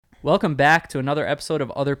Welcome back to another episode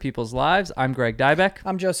of Other People's Lives. I'm Greg Dybeck.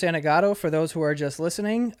 I'm Joe Santagato. For those who are just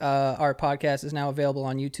listening, our podcast is now available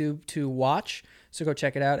on YouTube to watch. So go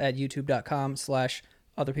check it out at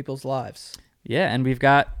youtube.com/otherpeopleslives. Yeah, and we've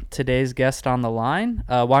got today's guest on the line.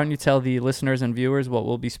 Why don't you tell the listeners and viewers what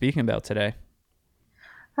we'll be speaking about today?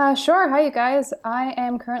 Sure. Hi, you guys. I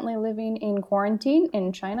am currently living in quarantine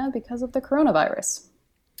in China because of the coronavirus.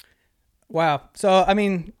 Wow. So, I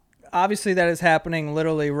mean, obviously that is happening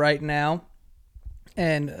literally right now.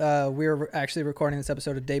 And we're actually recording this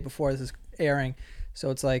episode a day before this is airing. So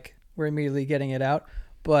it's like we're immediately getting it out.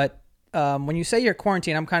 But when you say you're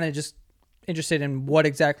quarantined, I'm kind of just interested in what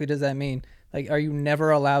exactly does that mean? Like, are you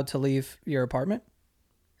never allowed to leave your apartment?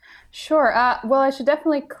 Sure. Well, I should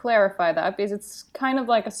definitely clarify that because it's kind of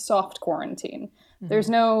like a soft quarantine. Mm-hmm. There's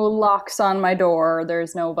no locks on my door.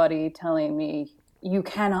 There's nobody telling me you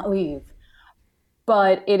cannot leave.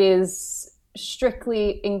 But it is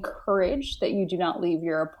strictly encouraged that you do not leave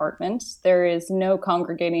your apartment. There is no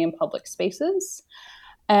congregating in public spaces.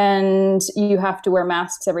 And you have to wear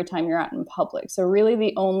masks every time you're out in public. So really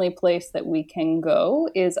the only place that we can go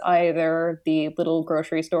is either the little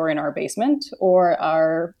grocery store in our basement or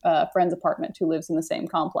our friend's apartment who lives in the same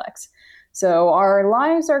complex. So our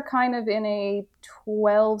lives are kind of in a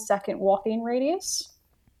 12-second walking radius.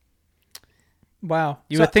 Wow.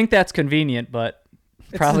 You would think that's convenient, but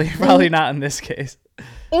probably not in this case.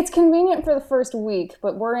 It's convenient for the first week,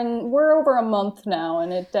 but we're over a month now,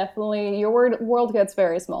 and it definitely your world gets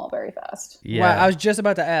very small very fast. Yeah, wow, I was just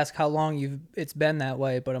about to ask how long it's been that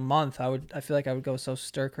way, but a month I feel like I would go so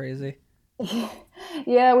stir crazy.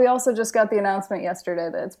 Yeah, we also just got the announcement yesterday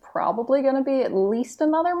that it's probably going to be at least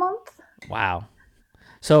another month. Wow.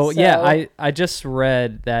 So yeah, I just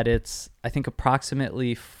read that it's I think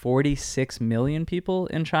approximately 46 million people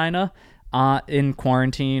in China in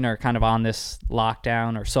quarantine or kind of on this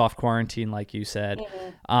lockdown or soft quarantine, like you said,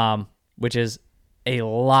 which is a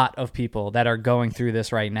lot of people that are going through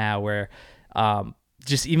this right now where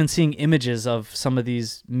just even seeing images of some of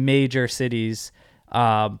these major cities,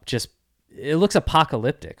 it looks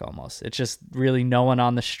apocalyptic almost. It's just really no one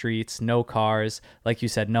on the streets, no cars. Like you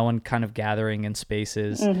said, no one kind of gathering in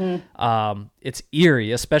spaces. Mm-hmm. It's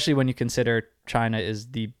eerie, especially when you consider China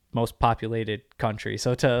is the most populated country.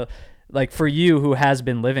 So like for you who has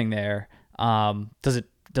been living there, does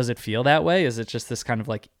it feel that way? Is it just this kind of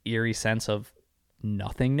like eerie sense of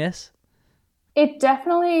nothingness? It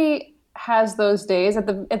definitely has those days. At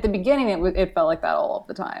the beginning, it felt like that all of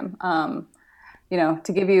the time. To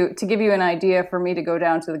give you an idea, for me to go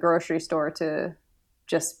down to the grocery store to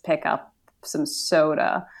just pick up some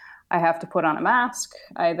soda, I have to put on a mask.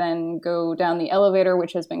 I then go down the elevator,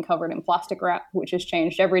 which has been covered in plastic wrap, which is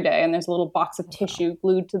changed every day. And there's a little box of tissue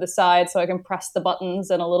glued to the side so I can press the buttons,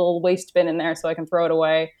 and a little waste bin in there so I can throw it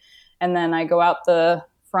away. And then I go out the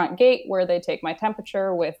front gate where they take my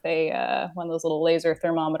temperature with one of those little laser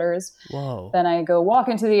thermometers. Whoa. Then I go walk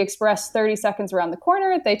into the Express 30 seconds around the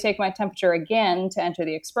corner. They take my temperature again to enter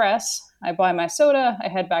the Express. I buy my soda. I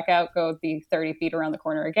head back out, go the 30 feet around the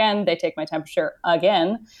corner again. They take my temperature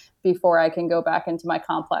again before I can go back into my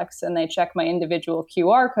complex. And they check my individual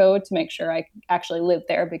QR code to make sure I actually live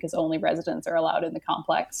there because only residents are allowed in the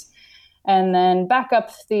complex. And then back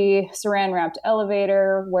up the saran-wrapped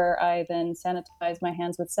elevator where I then sanitize my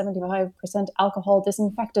hands with 75% alcohol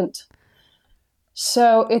disinfectant.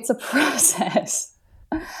 So it's a process.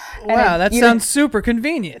 Wow, that sounds super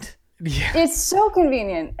convenient. Yeah. It's so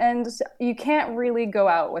convenient, and you can't really go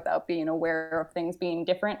out without being aware of things being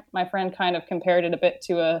different. My friend kind of compared it a bit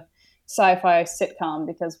to a sci-fi sitcom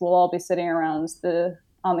because we'll all be sitting around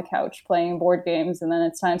on the couch playing board games, and then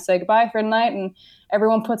it's time to say goodbye for the night, and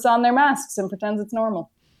everyone puts on their masks and pretends it's normal.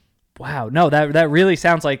 Wow, no, that really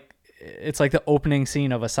sounds like it's like the opening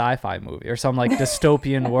scene of a sci-fi movie or some like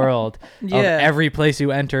dystopian world. Yeah. Of every place you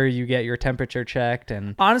enter, you get your temperature checked.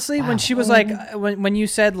 And honestly, when she was like, when you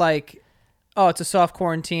said like, oh, it's a soft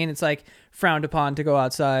quarantine, it's like frowned upon to go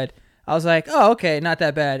outside, I was like, oh, okay, not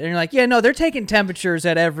that bad. And you're like, yeah, no, they're taking temperatures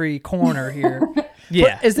at every corner here.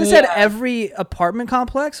 Yeah. But is this at every apartment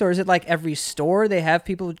complex, or is it like every store they have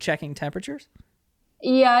people checking temperatures?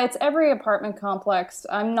 Yeah, it's every apartment complex.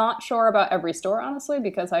 I'm not sure about every store, honestly,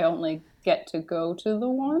 because I only get to go to the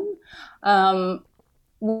one.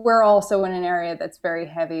 We're also in an area that's very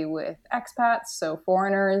heavy with expats, so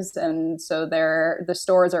foreigners, and so the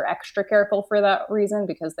stores are extra careful for that reason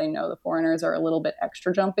because they know the foreigners are a little bit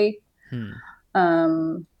extra jumpy.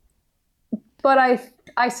 But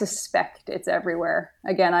I suspect it's everywhere.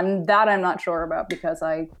 Again, I'm not sure about because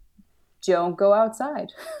I don't go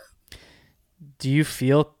outside. Do you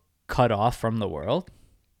feel cut off from the world?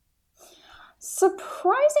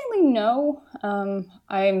 Surprisingly, no.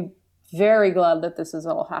 I'm very glad that this is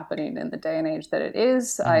all happening in the day and age that it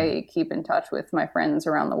is. Mhm. I keep in touch with my friends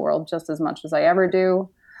around the world just as much as I ever do.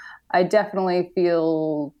 I definitely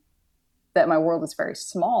feel that my world is very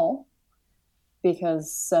small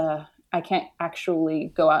because I can't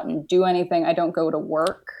actually go out and do anything. I don't go to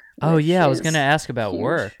work, Oh which yeah, I was gonna is ask about huge.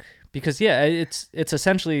 work because yeah, it's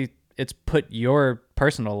essentially it's put your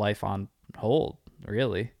personal life on hold.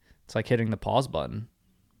 Really, it's like hitting the pause button.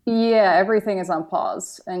 Yeah, everything is on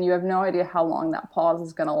pause, and you have no idea how long that pause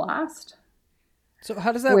is going to last. So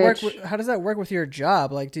how does that work? Which, How does that work with your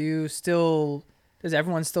job? Like, does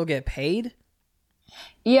everyone still get paid?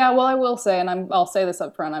 yeah, well, I will say, and I'll say this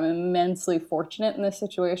up front, I'm immensely fortunate in this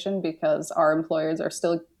situation because our employers are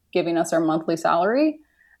still giving us our monthly salary.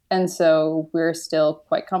 And so we're still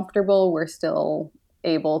quite comfortable. We're still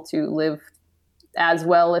able to live as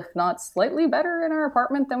well, if not slightly better, in our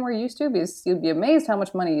apartment than we're used to because you'd be amazed how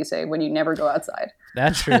much money you save when you never go outside.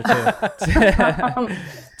 That's true too. Um,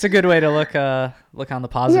 It's a good way to look on the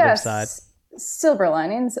positive side. Yes, silver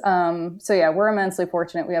linings. So yeah, we're immensely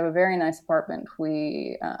fortunate. We have a very nice apartment.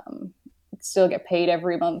 We still get paid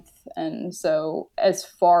every month, and so as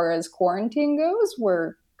far as quarantine goes,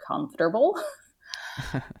 we're comfortable.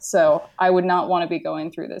 So I would not want to be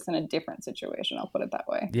going through this in a different situation. I'll put it that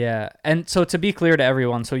way. Yeah, and so to be clear to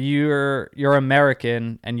everyone, so you're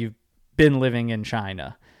American and you've been living in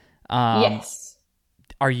China. Um, Yes.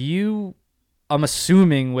 are you? I'm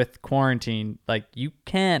assuming with quarantine, like you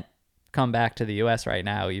can't come back to the U.S. right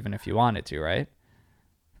now, even if you wanted to, right?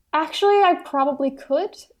 Actually, I probably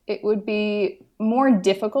could. It would be more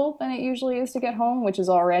difficult than it usually is to get home, which is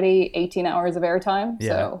already 18 hours of airtime. Yeah.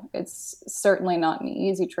 So it's certainly not an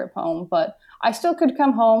easy trip home, but I still could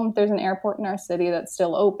come home. There's an airport in our city that's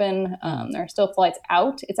still open. Hmm. There are still flights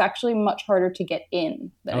out. It's actually much harder to get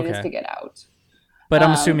in than it is Okay. to get out. But I'm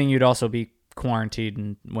Um, assuming you'd also be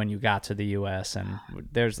quarantined when you got to the U.S. and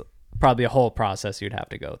there's probably a whole process you'd have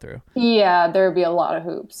to go through. yeah, there would be a lot of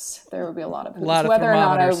hoops. There would be a lot of A hoops. lot of Whether or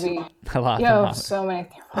not I would thermometers. be, A lot of so many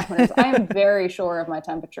thermometers. I am very sure of my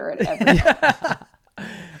temperature at every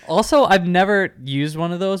Also, I've never used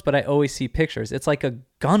one of those, but I always see pictures. It's like a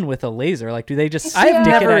gun with a laser. Like, do they just I've Yeah.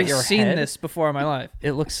 stick it never at your seen head? this before in my life.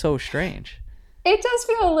 It looks so strange. It does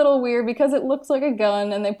feel a little weird because it looks like a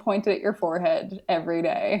gun and they point it at your forehead every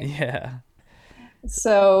day. Yeah.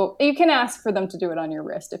 So you can ask for them to do it on your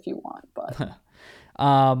wrist if you want, but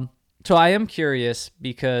Um, so I am curious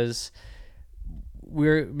because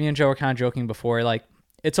me and Joe were kind of joking before, like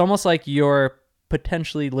it's almost like you're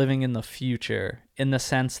potentially living in the future in the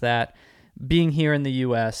sense that being here in the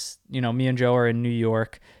US, me and Joe are in New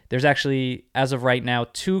York. There's actually, as of right now,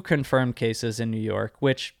 2 confirmed cases in New York,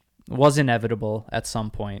 which was inevitable at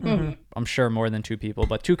some point. I'm sure more than 2 people,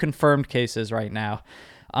 but 2 confirmed cases right now.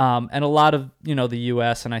 And a lot of, the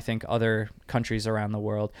US and I think other countries around the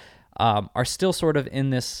world are still sort of in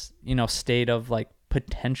this, state of like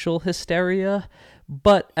potential hysteria.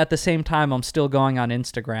 But at the same time, I'm still going on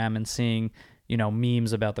Instagram and seeing,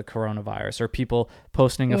 memes about the coronavirus or people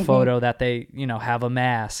posting a photo that they, have a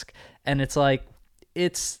mask. And it's like,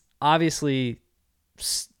 it's obviously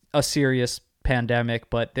a serious pandemic,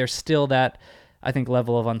 but there's still that, I think,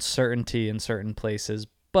 level of uncertainty in certain places.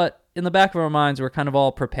 But in the back of our minds, we're kind of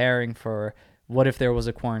all preparing for what if there was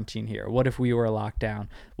a quarantine here? What if we were locked down?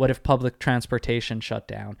 What if public transportation shut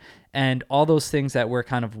down? And all those things that we're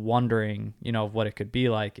kind of wondering, what it could be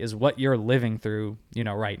like is what you're living through,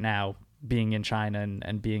 right now, being in China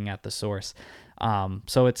and being at the source.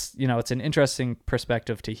 So it's, it's an interesting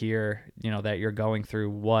perspective to hear, that you're going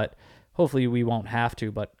through what hopefully we won't have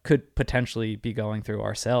to, but could potentially be going through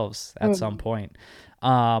ourselves at some point.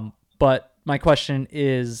 But my question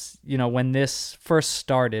is, when this first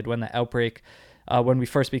started, when the outbreak, when we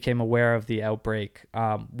first became aware of the outbreak,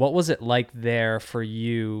 what was it like there for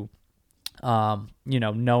you,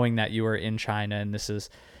 knowing that you were in China and this is,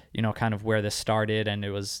 kind of where this started and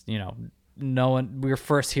it was, we were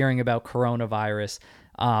first hearing about coronavirus.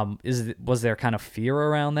 Was there kind of fear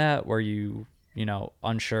around that? Were you,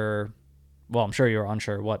 unsure? Well, I'm sure you were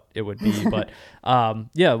unsure what it would be, but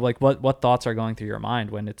yeah, like what thoughts are going through your mind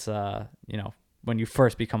when it's when you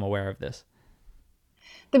first become aware of this?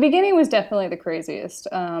 the beginning was definitely the craziest.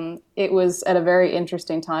 It was at a very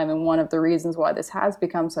interesting time, and one of the reasons why this has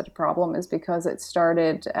become such a problem is because it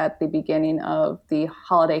started at the beginning of the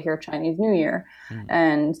holiday here, Chinese New Year.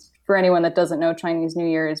 And for anyone that doesn't know, Chinese New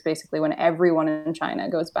Year is basically when everyone in China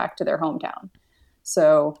goes back to their hometown.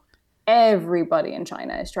 So everybody in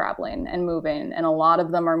China is traveling and moving, and a lot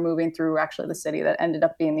of them are moving through actually the city that ended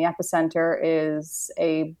up being the epicenter is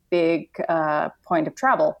a big point of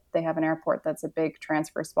travel. They have an airport that's a big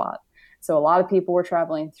transfer spot. So a lot of people were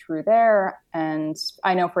traveling through there. And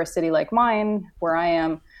I know for a city like mine, where I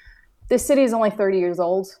am, this city is only 30 years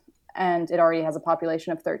old and it already has a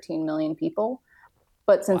population of 13 million people.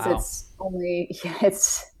 But since it's only,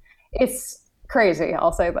 it's crazy,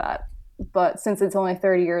 I'll say that. But since it's only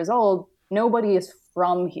 30 years old, nobody is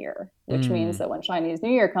from here, which means that when Chinese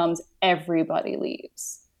New Year comes, everybody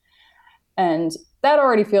leaves. And that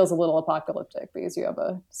already feels a little apocalyptic because you have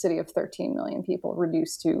a city of 13 million people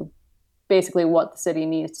reduced to basically what the city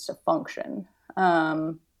needs to function.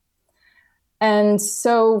 And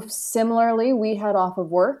so similarly, we had off of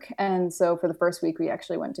work. And so for the first week, we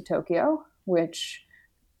actually went to Tokyo, which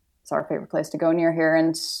is our favorite place to go near here.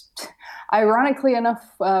 And ironically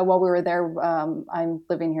enough, while we were there, I'm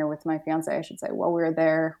living here with my fiance, I should say. While we were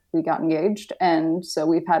there, we got engaged. And so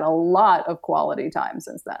we've had a lot of quality time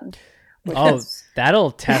since then.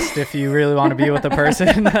 That'll test if you really want to be with a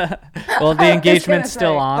person. Well, the engagement's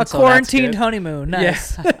still on. A quarantined honeymoon.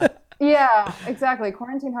 Nice. Yeah. Yeah, exactly.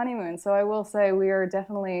 Quarantine honeymoon. So I will say we are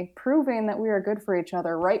definitely proving that we are good for each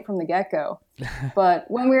other right from the get-go. But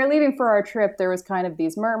when we were leaving for our trip, there was kind of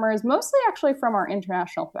these murmurs, mostly actually from our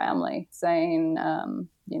international family, saying,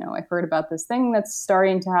 I've heard about this thing that's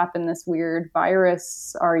starting to happen, this weird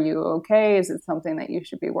virus. Are you okay? Is it something that you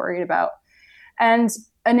should be worried about? And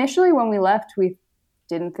initially when we left, we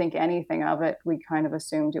didn't think anything of it. We kind of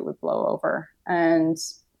assumed it would blow over. And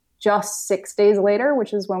just 6 days later,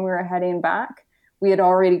 which is when we were heading back, we had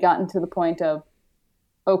already gotten to the point of,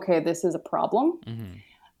 okay, this is a problem.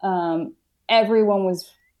 Mm-hmm. Everyone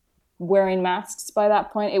was wearing masks by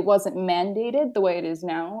that point. It wasn't mandated the way it is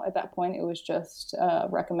now. At that point, it was just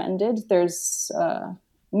recommended. There's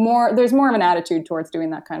more of an attitude towards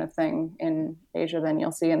doing that kind of thing in Asia than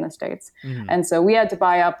you'll see in the States. Mm-hmm. And so we had to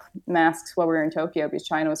buy up masks while we were in Tokyo because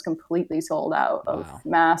China was completely sold out of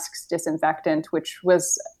masks, disinfectant, which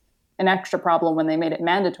was an extra problem when they made it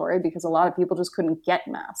mandatory because a lot of people just couldn't get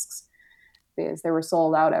masks because they were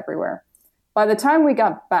sold out everywhere. By the time we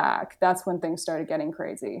got back, that's when things started getting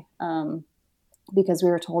crazy because we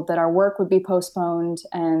were told that our work would be postponed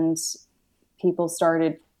and people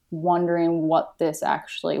started wondering what this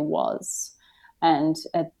actually was. And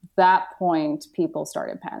at that point, people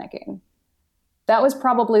started panicking. That was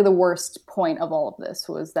probably the worst point of all of this,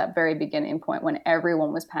 was that very beginning point when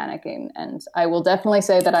everyone was panicking. And I will definitely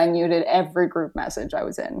say that I muted every group message I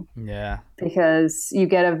was in. Yeah. Because you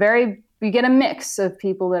get a mix of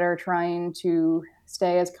people that are trying to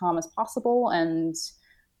stay as calm as possible. And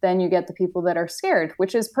then you get the people that are scared,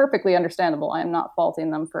 which is perfectly understandable. I am not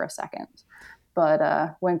faulting them for a second.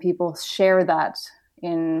 But when people share that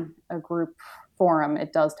in a group forum,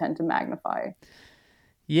 it does tend to magnify.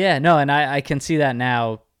 Yeah, no, and I can see that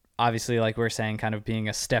now, obviously, like we're saying, kind of being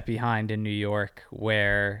a step behind in New York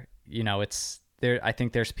where, it's there. I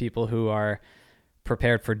think there's people who are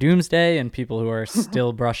prepared for doomsday and people who are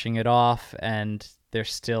still brushing it off, and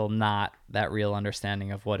there's still not that real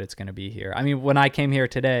understanding of what it's going to be here. I mean, when I came here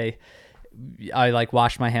today, I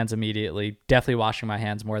washed my hands immediately, definitely washing my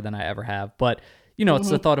hands more than I ever have. But, it's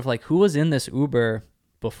the thought of who was in this Uber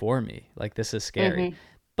before me? This is scary. Mm-hmm.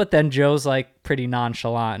 But then Joe's pretty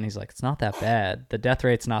nonchalant and he's like, it's not that bad. The death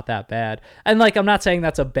rate's not that bad. And I'm not saying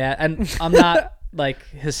that's a bad, and I'm not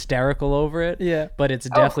hysterical over it. Yeah. But it's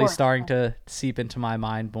definitely starting to seep into my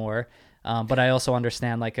mind more. But I also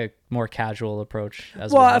understand a more casual approach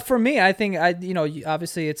as well. Well, for me, I think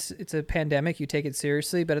obviously it's a pandemic. You take it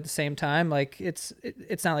seriously, but at the same time,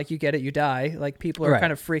 it's not like you get it, you die. People are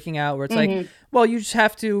kind of freaking out where it's well, you just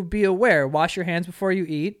have to be aware. Wash your hands before you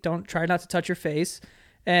eat. Don't try not to touch your face.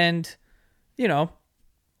 And,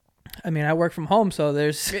 I work from home, so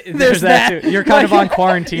there's that too. You're kind of on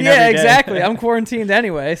quarantine every day. Yeah, exactly. I'm quarantined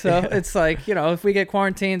anyway. So it's if we get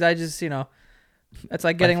quarantined, I just, it's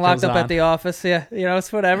like getting locked up at the office. Yeah.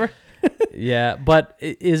 It's whatever. Yeah. But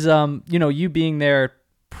is, you being there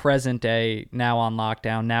present day now on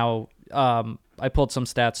lockdown now, I pulled some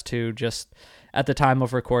stats too, just at the time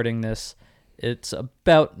of recording this. It's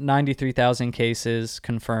about 93,000 cases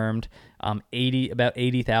confirmed, about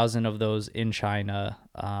 80,000 of those in China,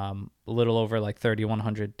 a little over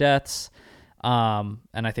 3,100 deaths, and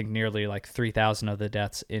I think nearly 3,000 of the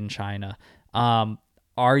deaths in China.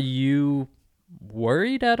 Are you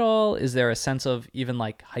worried at all? Is there a sense of even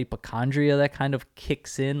hypochondria that kind of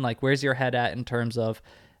kicks in? Where's your head at in terms of,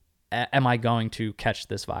 am I going to catch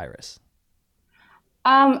this virus?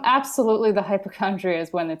 Absolutely, the hypochondria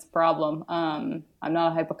is when it's a problem. I'm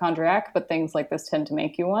not a hypochondriac, but things like this tend to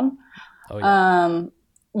make you one. Oh yeah. Um,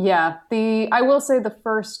 yeah, the I will say the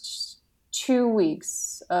first 2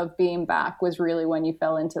 weeks of being back was really when you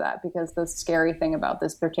fell into that, because the scary thing about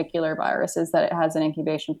this particular virus is that it has an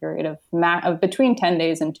incubation period of between 10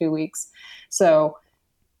 days and 2 weeks. So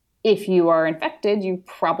if you are infected, you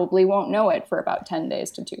probably won't know it for about 10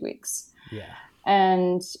 days to 2 weeks. Yeah.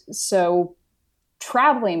 And so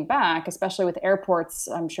traveling back, especially with airports,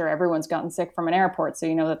 I'm sure everyone's gotten sick from an airport. So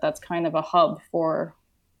you know that that's kind of a hub for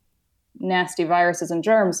nasty viruses and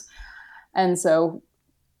germs. And so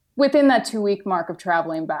within that 2 week mark of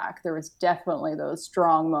traveling back, there was definitely those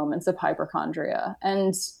strong moments of hypochondria.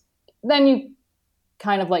 And then you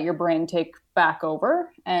kind of let your brain take back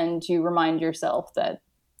over and you remind yourself that,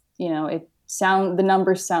 the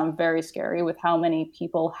numbers sound very scary with how many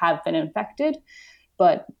people have been infected.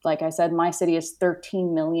 But like I said, my city is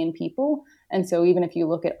 13 million people. And so even if you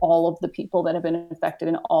look at all of the people that have been infected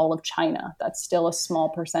in all of China, that's still a small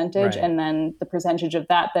percentage. Right. And then the percentage of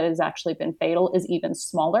that has actually been fatal is even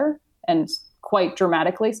smaller and quite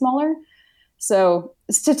dramatically smaller. So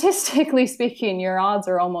statistically speaking, your odds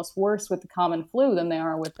are almost worse with the common flu than they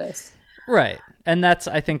are with this. Right. And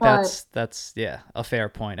I think that's a fair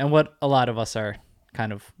point. And what a lot of us are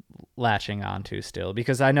kind of latching onto still,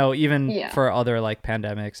 because I know even for other like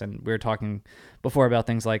pandemics, and we were talking before about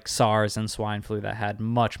things like SARS and swine flu that had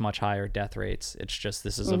much, much higher death rates. It's just,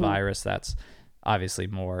 this is a virus that's obviously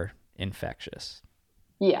more infectious.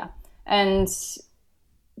 Yeah. And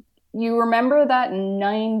you remember that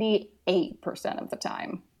 98% of the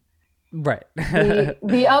time. Right.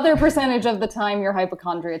 the other percentage of the time your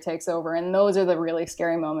hypochondria takes over, and those are the really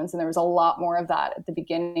scary moments. And there was a lot more of that at the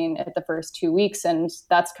beginning, at the first 2 weeks, and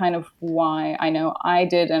that's kind of why I know I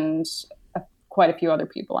did, and quite a few other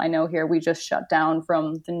people I know here, we just shut down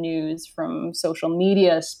from the news, from social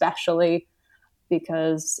media especially,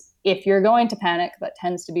 because if you're going to panic, that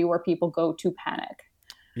tends to be where people go to panic.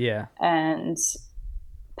 Yeah. And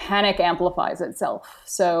panic amplifies itself.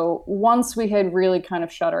 So once we had really kind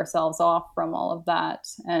of shut ourselves off from all of that,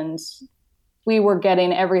 and we were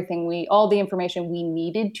getting all the information we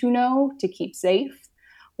needed to know to keep safe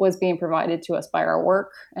was being provided to us by our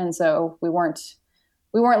work. And so we weren't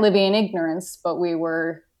living in ignorance, but we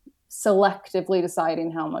were selectively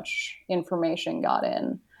deciding how much information got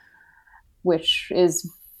in, which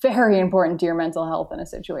is very important to your mental health in a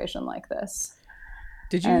situation like this.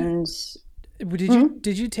 Did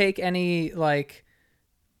you take any like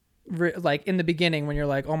in the beginning when you're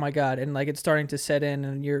like, oh my God, and like it's starting to set in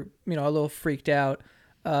and you're, a little freaked out,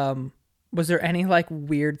 was there any like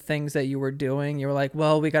weird things that you were doing? You were like,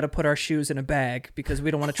 well, we got to put our shoes in a bag because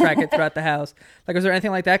we don't want to track it throughout the house. Like, was there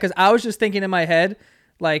anything like that? Because I was just thinking in my head,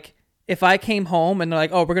 like, if I came home and they're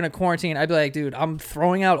like, oh, we're going to quarantine, I'd be like, dude, I'm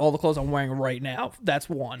throwing out all the clothes I'm wearing right now. That's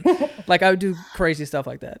one. Like, I would do crazy stuff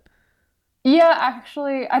like that. Yeah,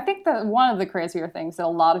 actually, I think that one of the crazier things that a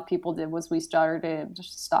lot of people did was we started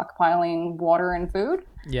just stockpiling water and food.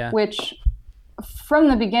 Yeah. Which, from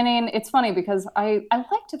the beginning, it's funny because I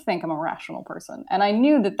like to think I'm a rational person, and I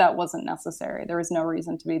knew that wasn't necessary. There was no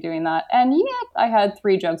reason to be doing that. And yet, I had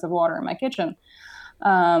 3 jugs of water in my kitchen.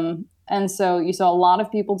 And so you saw a lot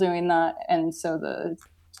of people doing that, and so the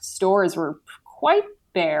stores were quite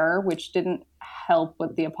bare, which didn't help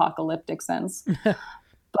with the apocalyptic sense.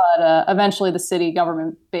 But eventually the city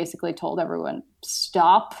government basically told everyone,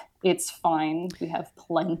 stop, it's fine. We have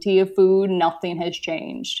plenty of food. Nothing has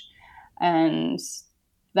changed. And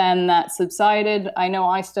then that subsided. I know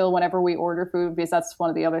whenever we order food, because that's one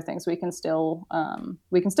of the other things, we can still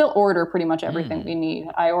order pretty much everything we need.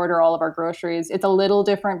 I order all of our groceries. It's a little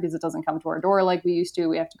different because it doesn't come to our door like we used to.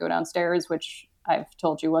 We have to go downstairs, which I've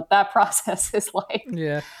told you what that process is like.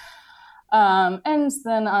 Yeah. And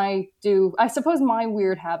then I suppose my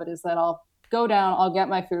weird habit is that I'll go down, I'll get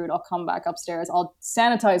my food, I'll come back upstairs, I'll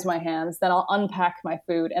sanitize my hands, then I'll unpack my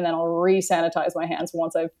food, and then I'll re-sanitize my hands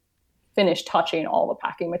once I've finished touching all the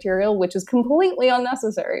packing material, which is completely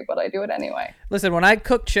unnecessary, but I do it anyway. Listen, when I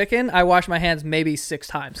cook chicken, I wash my hands maybe 6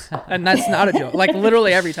 times, and that's not a joke. Like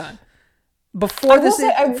literally every time.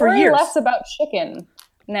 For years. Less about chicken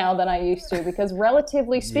now than I used to, because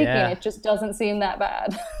relatively speaking, it just doesn't seem that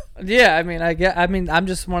bad. Yeah, I'm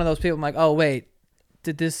just one of those people. I'm like, oh wait,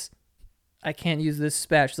 I can't use this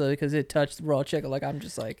spatula because it touched raw chicken. Like I'm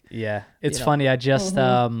just like, yeah, it's funny. I just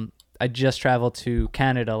traveled to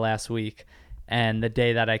Canada last week, and the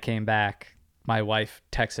day that I came back, my wife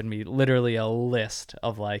texted me literally a list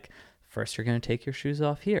of like, first you're gonna take your shoes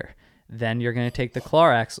off here, Then you're going to take the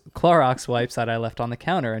Clorox wipes that I left on the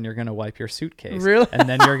counter and you're going to wipe your suitcase. Really? And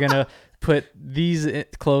then you're going to put these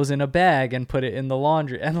clothes in a bag and put it in the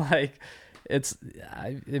laundry. And like,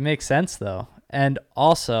 it makes sense though. And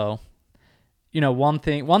also, you know, one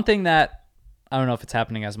thing that I don't know if it's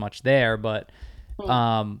happening as much there, but,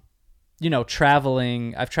 you know,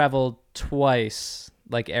 I've traveled twice,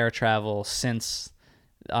 like air travel, since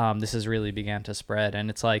this has really began to spread. And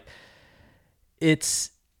it's like,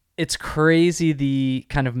 it's crazy the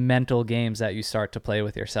kind of mental games that you start to play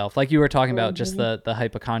with yourself. Like you were talking about just the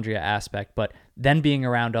hypochondria aspect, but then being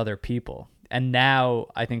around other people. And now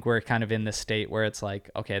I think we're kind of in this state where it's like,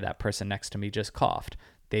 okay, that person next to me just coughed.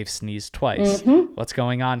 They've sneezed twice. What's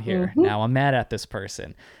going on here? Now I'm mad at this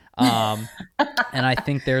person. And I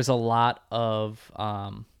think there's a lot of,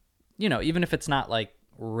 you know, even if it's not like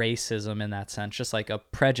racism in that sense, just like a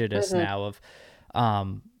prejudice now of,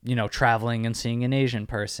 you know, traveling and seeing an Asian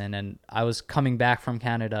person. And I was coming back from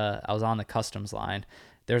Canada. I was on the customs line.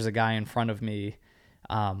 There's a guy in front of me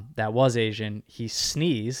that was Asian. He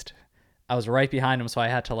sneezed. I was right behind him, so I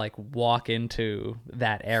had to like walk into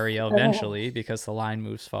that area eventually because the line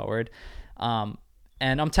moves forward. And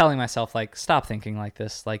I'm telling myself, like, stop thinking like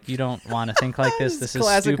this. Like, you don't want to think like this. This is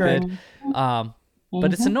stupid.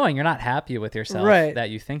 But it's annoying. You're not happy with yourself that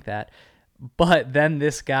you think that. But then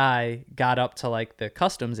this guy got up to like the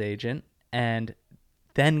customs agent, and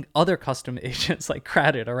then other custom agents like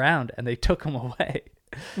crowded around and they took him away.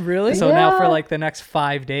 Really? So now for like the next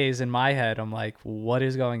 5 days in my head, I'm like, what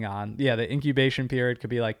is going on? Yeah, the incubation period could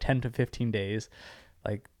be like 10 to 15 days.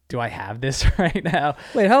 Like, do I have this right now?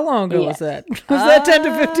 Wait, how long ago was that? Was that 10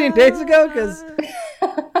 to 15 days ago? Because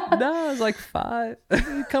no, it was like 5.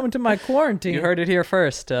 you coming to my quarantine. You heard it here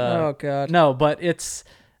first. Oh, God. No, but it's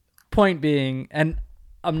point being, and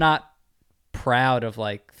I'm not proud of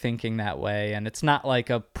like thinking that way. And it's not like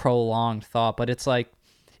a prolonged thought, but it's like,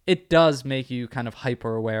 it does make you kind of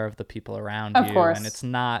hyper aware of the people around you. Course. And it's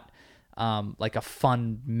not like a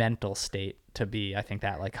fun mental state to be, I think,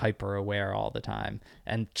 that like hyper aware all the time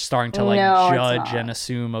and starting to like judge and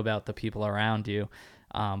assume about the people around you.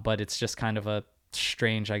 But it's just kind of a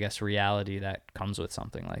strange, I guess, reality that comes with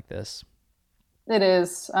something like this. It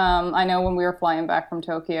is. I know when we were flying back from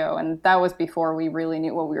Tokyo, and that was before we really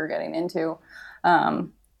knew what we were getting into,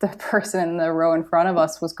 the person in the row in front of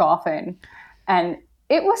us was coughing. And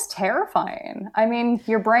it was terrifying. I mean,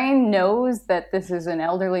 your brain knows that this is an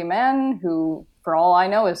elderly man who, for all I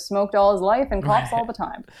know, has smoked all his life and coughs all the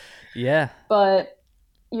time. Yeah. But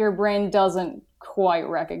your brain doesn't quite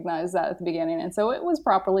recognize that at the beginning. And so it was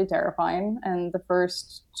properly terrifying. And the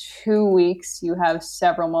first 2 weeks, you have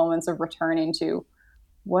several moments of returning to,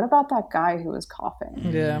 what about that guy who was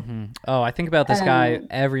coughing? Yeah. Oh, I think about this guy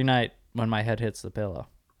every night when my head hits the pillow.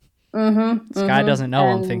 This guy doesn't know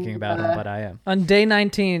I'm thinking about him, but I am. On day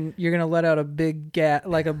 19, you're going to let out a big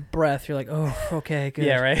like a breath. You're like, oh, okay, good.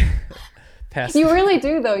 Yeah, right? You really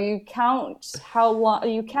do, though. You count how long,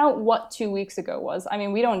 you count what 2 weeks ago was. I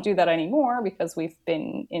mean, we don't do that anymore because we've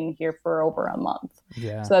been in here for over a month.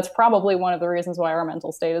 Yeah. So that's probably one of the reasons why our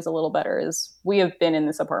mental state is a little better, is we have been in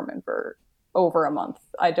this apartment for over a month.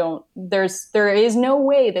 There is no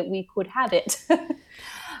way that we could have it.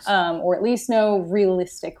 Or at least no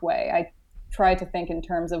realistic way. I try to think in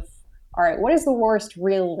terms of, all right, what is the worst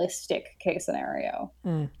realistic case scenario?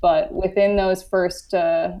 But within those first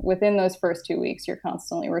 2 weeks, you're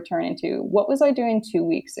constantly returning to, what was I doing 2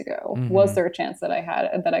 weeks ago? Was there a chance that I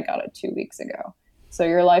got it 2 weeks ago? So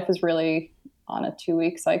your life is really on a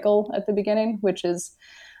 2-week cycle at the beginning, which is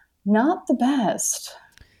not the best.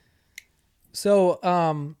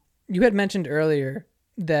 So you had mentioned earlier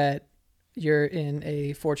that you're in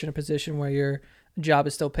a fortunate position where your job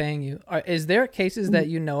is still paying you. Is there cases that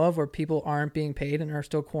you know of where people aren't being paid and are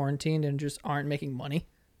still quarantined and just aren't making money?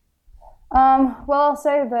 Well, I'll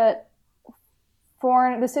say that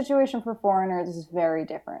the situation for foreigners is very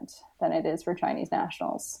different than it is for Chinese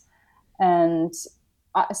nationals. And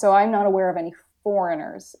so I'm not aware of any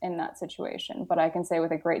foreigners in that situation, but I can say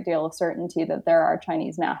with a great deal of certainty that there are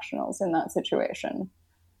Chinese nationals in that situation.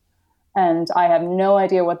 And I have no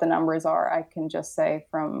idea what the numbers are. I can just say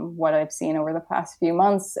from what I've seen over the past few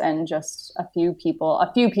months and just a few people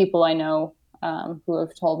I know who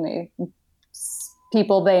have told me,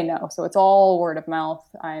 people they know. So it's all word of mouth.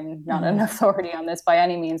 I'm not an authority on this by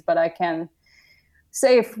any means, but I can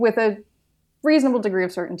say with a reasonable degree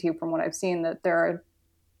of certainty from what I've seen that there are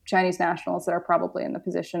Chinese nationals that are probably in the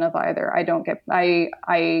position of either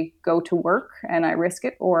I go to work and I risk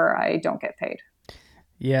it, or I don't get paid.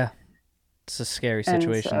 Yeah. It's a scary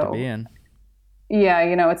situation to be in. yeah,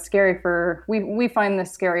 it's scary for we find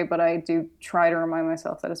this scary, but I do try to remind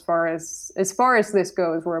myself that as far as this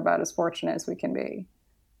goes, we're about as fortunate as we can be.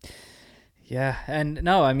 Yeah, and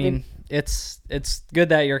no, I mean, it's good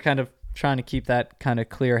that you're kind of trying to keep that kind of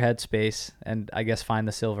clear headspace and I guess find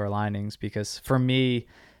the silver linings, because for me,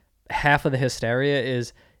 half of the hysteria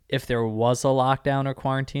is if there was a lockdown or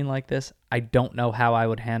quarantine like this, I don't know how I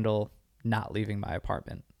would handle not leaving my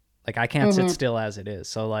apartment. Like I can't sit still as it is.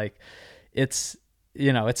 So like it's,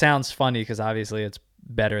 it sounds funny because obviously it's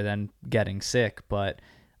better than getting sick, but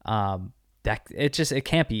that it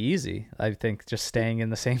can't be easy. I think just staying in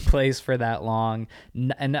the same place for that long,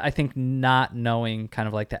 and I think not knowing kind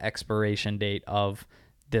of like the expiration date of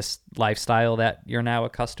this lifestyle that you're now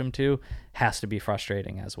accustomed to has to be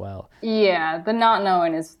frustrating as well. Yeah, the not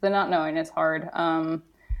knowing is hard.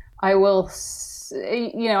 I will,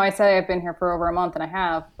 I say I've been here for over a month and a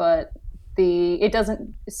half, but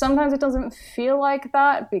sometimes it doesn't feel like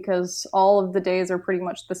that because all of the days are pretty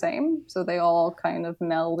much the same. So they all kind of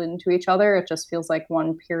meld into each other. It just feels like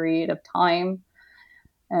one period of time.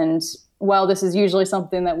 And while this is usually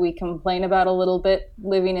something that we complain about a little bit,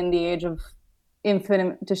 living in the age of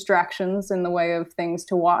infinite distractions in the way of things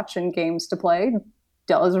to watch and games to play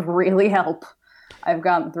does really help. I've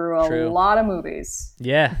gotten through a lot of movies.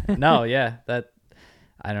 Yeah, no, yeah, that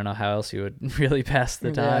I don't know how else you would really pass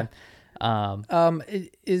the time. Yeah.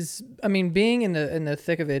 Being in the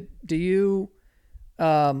thick of it, do you,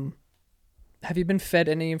 have you been fed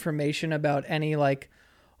any information about any like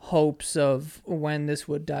hopes of when this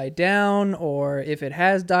would die down, or if it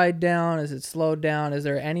has died down, is it slowed down? Is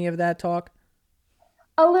there any of that talk?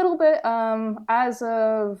 A little bit. As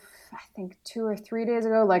of, I think 2 or 3 days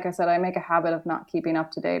ago, like I said, I make a habit of not keeping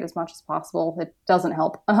up to date as much as possible. It doesn't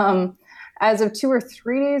help. As of 2 or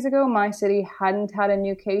 3 days ago, my city hadn't had a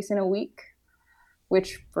new case in a week,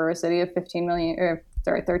 which for a city of 13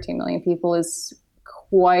 million people is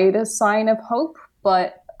quite a sign of hope.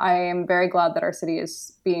 But I am very glad that our city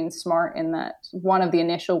is being smart in that one of the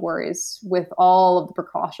initial worries with all of the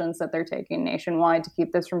precautions that they're taking nationwide to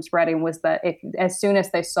keep this from spreading was that as soon as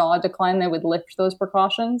they saw a decline, they would lift those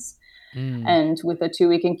precautions. And with a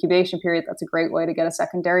 2-week incubation period, that's a great way to get a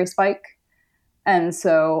secondary spike. And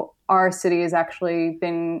so our city has actually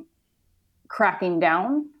been cracking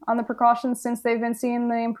down on the precautions since they've been seeing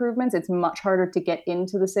the improvements. It's much harder to get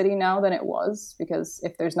into the city now than it was because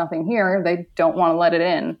if there's nothing here, they don't want to let it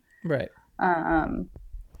in. Right.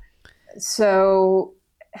 So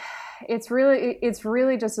it's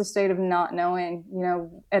really just a state of not knowing.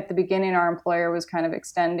 At the beginning, our employer was kind of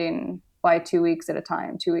extending by 2 weeks at a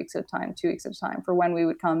time, 2 weeks at a time, 2 weeks at a time for when we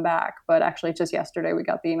would come back. But actually just yesterday we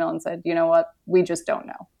got the email and said, you know what, we just don't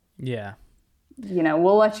know. Yeah.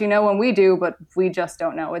 We'll let you know when we do, but we just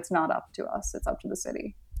don't know. It's not up to us. It's up to the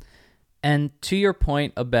city. And to your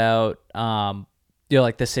point about,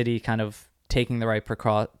 like the city kind of taking the right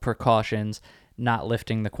precautions, not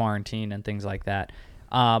lifting the quarantine and things like that.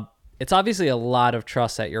 It's obviously a lot of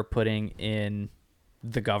trust that you're putting in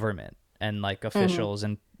the government and like officials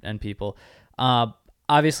and people.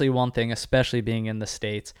 Obviously one thing, especially being in the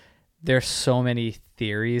States, there's so many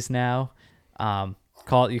theories now.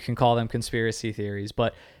 You can call them conspiracy theories,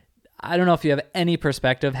 but I don't know if you have any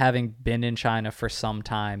perspective having been in China for some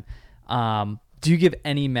time. Do you give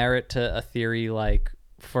any merit to a theory like,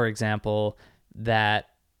 for example, that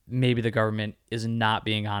maybe the government is not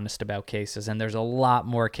being honest about cases and there's a lot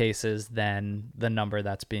more cases than the number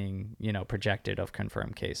that's being, projected of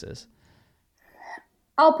confirmed cases?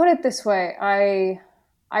 I'll put it this way.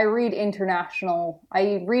 I read international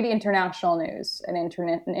news and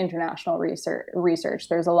international research.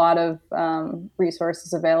 There's a lot of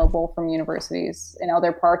resources available from universities in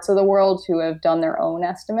other parts of the world who have done their own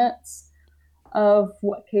estimates of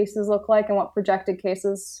what cases look like and what projected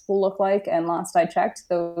cases will look like. And last I checked,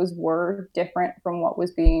 those were different from what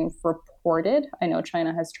was being reported. I know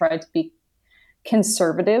China has tried to be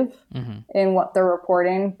conservative in what they're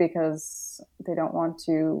reporting because they don't want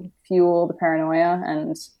to fuel the paranoia,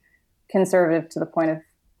 and conservative to the point of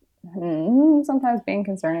sometimes being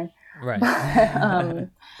concerning. Right.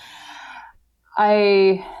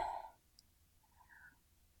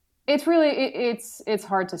 It's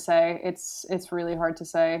hard to say. It's really hard to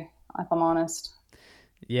say, if I'm honest.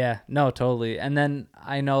 Yeah, no, totally. And then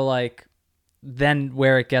I know then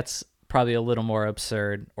where it gets probably a little more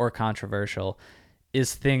absurd or controversial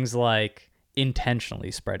is things like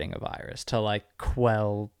intentionally spreading a virus to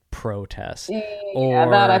quell protests. Yeah,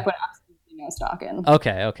 that I put absolutely no stock in.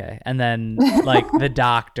 Okay. And then the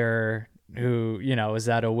doctor who, is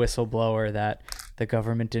that a whistleblower that the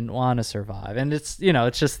government didn't want to survive. And it's,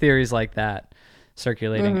 it's just theories like that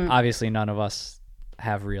circulating. Obviously none of us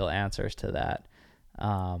have real answers to that.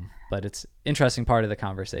 But it's interesting part of the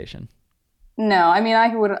conversation. No, I mean,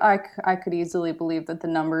 I could easily believe that the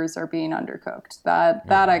numbers are being undercooked.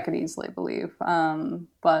 That I could easily believe.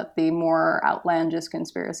 But the more outlandish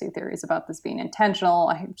conspiracy theories about this being intentional,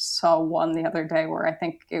 I saw one the other day where I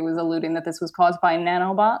think it was alluding that this was caused by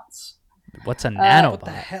nanobots. What's a nanobot? What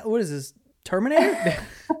the hell? What is this? Terminator?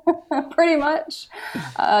 Pretty much.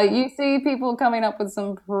 You see people coming up with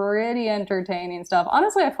some pretty entertaining stuff.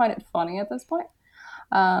 Honestly, I find it funny at this point.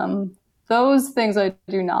 Those things I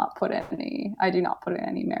do not put any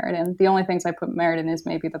merit in. The only things I put merit in is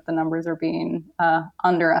maybe that the numbers are being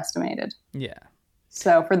underestimated. Yeah.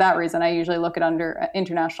 So for that reason, I usually look at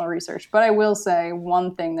international research. But I will say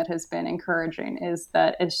one thing that has been encouraging is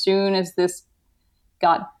that as soon as this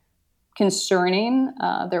got concerning,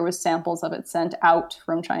 there was samples of it sent out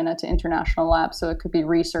from China to international labs so it could be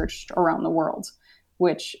researched around the world,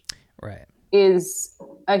 which is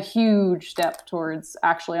a huge step towards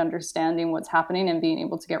actually understanding what's happening and being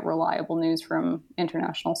able to get reliable news from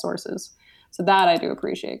international sources. So that I do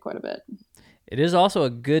appreciate quite a bit. It is also a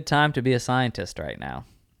good time to be a scientist right now.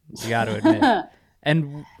 You got to admit.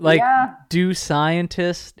 And like, do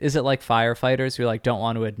scientists, is it like firefighters who like don't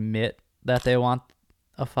want to admit that they want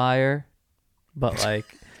a fire, but like,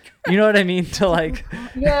 you know what I mean? To like,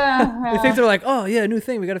 I think they're like, oh yeah, new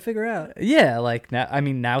thing we got to figure out. Yeah, like now, I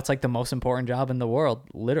mean, now it's like the most important job in the world,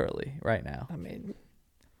 literally, right now. I mean,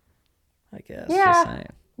 I guess. Yeah,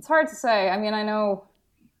 it's hard to say. I mean, I know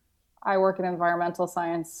I work in environmental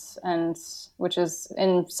science, and which is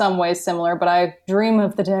in some ways similar, but I dream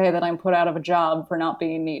of the day that I'm put out of a job for not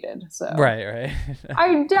being needed. So right.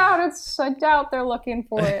 I doubt they're looking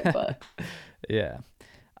for it, but yeah.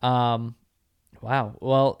 Wow.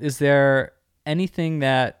 Well, is there anything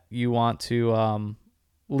that you want to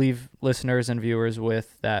leave listeners and viewers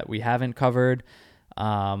with that we haven't covered?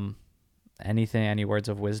 Anything, any words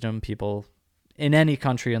of wisdom, people in any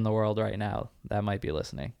country in the world right now that might be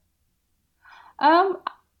listening?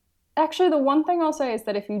 Actually, the one thing I'll say is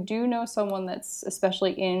that if you do know someone that's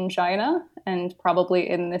especially in China and probably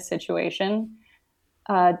in this situation,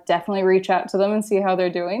 definitely reach out to them and see how they're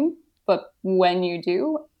doing. But when you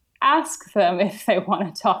do, ask them if they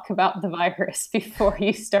want to talk about the virus before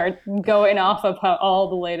you start going off about all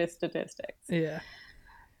the latest statistics. Yeah.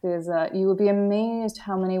 Because you will be amazed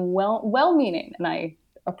how many well-meaning, and I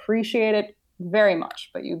appreciate it very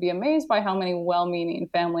much, but you'd be amazed by how many well-meaning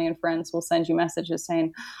family and friends will send you messages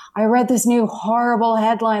saying, I read this new horrible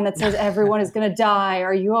headline that says everyone is going to die.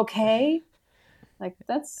 Are you okay? Like,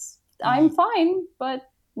 I'm fine, but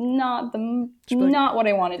not what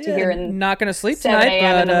I wanted to hear. Not going to sleep 7 tonight,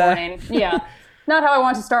 a.m. in the morning. Yeah. Not how I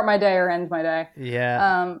want to start my day or end my day.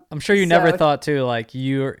 Yeah. I'm sure you never thought too, like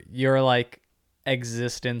your like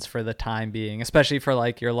existence for the time being, especially for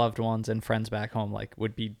like your loved ones and friends back home, like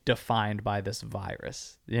would be defined by this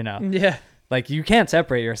virus, you know? Yeah. Like you can't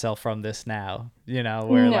separate yourself from this now, you know,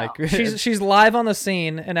 where like she's live on the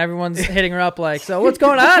scene and everyone's hitting her up like, so what's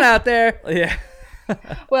going on out there? Yeah.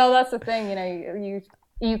 Well, that's the thing, you know,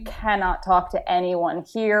 you cannot talk to anyone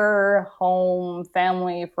here, home,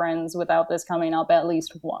 family, friends, without this coming up at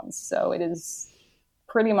least once. So it is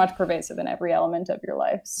pretty much pervasive in every element of your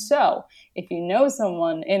life. So if you know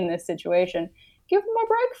someone in this situation, give them a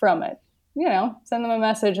break from it. You know, send them a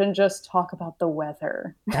message and just talk about the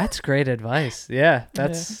weather. That's great advice. Yeah,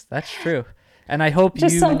 that's true. And I hope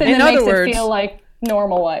just something that makes it feel like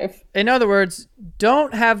normal life. In other words,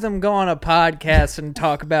 don't have them go on a podcast and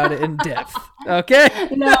talk about it in depth. Okay?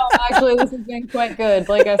 No, actually, this has been quite good.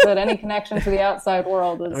 Like I said, any connection to the outside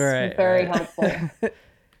world is very helpful.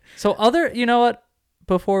 So you know what?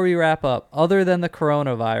 Before we wrap up, other than the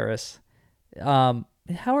coronavirus, how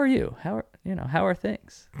are you? How are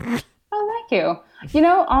things? Oh, thank you. You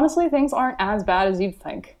know, honestly, things aren't as bad as you'd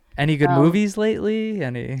think. Any good movies lately?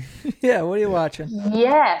 Yeah, what are you watching?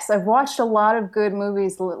 Yes, I've watched a lot of good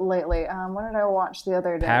movies lately. What did I watch the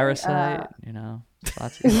other day? Parasite,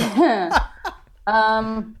 lots of yeah.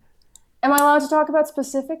 Am I allowed to talk about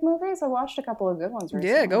specific movies? I watched a couple of good ones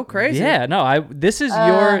recently. Yeah, go crazy. Yeah, no, this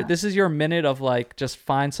is your minute of like just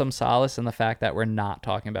find some solace in the fact that we're not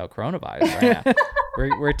talking about coronavirus right now.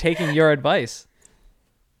 we're taking your advice.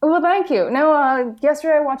 Well, thank you. No,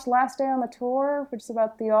 yesterday I watched Last Day on the Tour, which is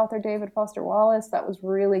about the author David Foster Wallace. That was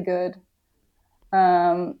really good.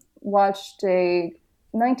 Watched a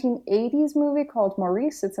 1980s movie called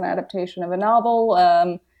Maurice. It's an adaptation of a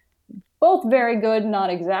novel. Both very good, not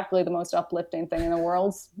exactly the most uplifting thing in the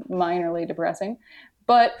world, minorly depressing,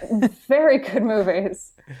 but very good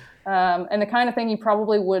movies. And the kind of thing you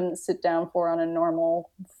probably wouldn't sit down for on a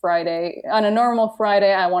normal Friday. On a normal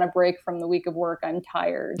Friday, I want to break from the week of work. I'm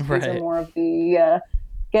tired. These are more of the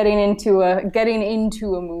getting into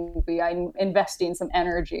a movie. I'm investing some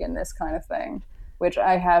energy in this kind of thing, which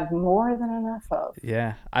I have more than enough of.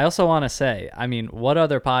 Yeah. I also want to say, I mean, what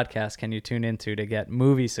other podcast can you tune into to get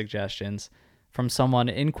movie suggestions from someone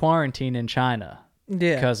in quarantine in China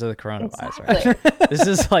because of the coronavirus? Exactly. Right? This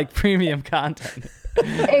is like premium content.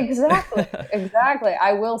 Exactly.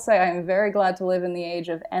 I will say I'm very glad to live in the age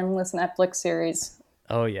of endless Netflix series.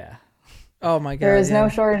 Oh, yeah. Oh, my God. There is no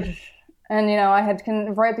shortage. And, I had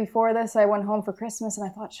right before this, I went home for Christmas and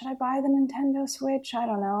I thought, should I buy the Nintendo Switch? I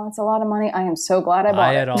don't know. It's a lot of money. I am so glad I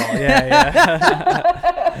bought it. All.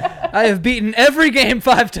 Yeah. I have beaten every game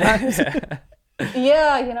 5 times.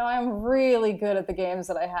 Yeah, I'm really good at the games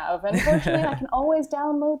that I have. And fortunately, I can always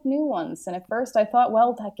download new ones. And at first I thought,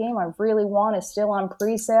 well, that game I really want is still on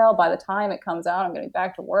pre-sale. By the time it comes out, I'm going to be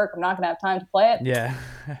back to work. I'm not going to have time to play it. Yeah.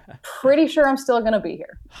 Pretty sure I'm still going to be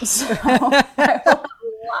here. So I will have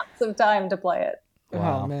lots of time to play it.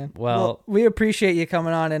 Wow. Oh, man. Well, we appreciate you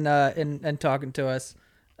coming on and talking to us.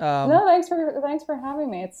 No, thanks for having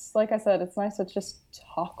me. It's like I said, it's nice to just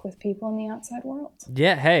talk with people in the outside world.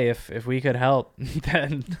 Yeah, hey, if we could help,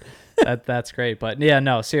 then that's great. But yeah,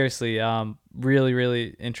 no, seriously, really,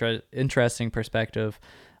 really interesting perspective.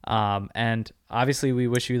 And obviously, we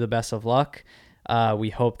wish you the best of luck. We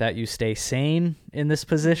hope that you stay sane in this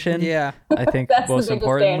position. Yeah, I think that's most the biggest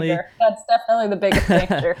importantly, danger. That's definitely the biggest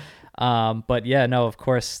danger. But yeah, no, of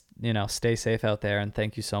course, stay safe out there, and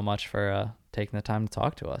thank you so much for taking the time to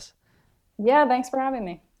talk to us. Yeah, thanks for having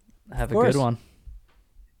me. Have a good one.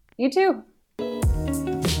 You too.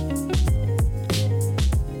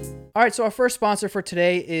 All right, so our first sponsor for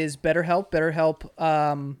today is BetterHelp.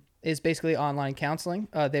 BetterHelp is basically online counseling.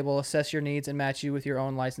 They will assess your needs and match you with your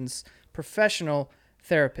own licensed professional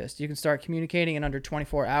therapist. You can start communicating in under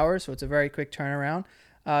 24 hours, so it's a very quick turnaround.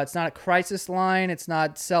 It's not a crisis line. It's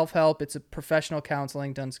not self-help. It's a professional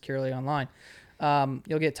counseling done securely online.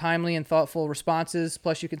 You'll get timely and thoughtful responses.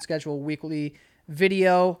 Plus, you can schedule weekly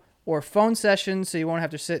video or phone sessions, so you won't have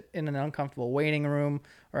to sit in an uncomfortable waiting room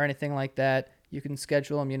or anything like that. You can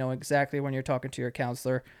schedule them, exactly when you're talking to your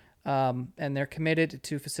counselor. And they're committed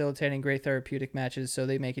to facilitating great therapeutic matches, so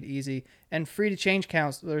they make it easy and free to change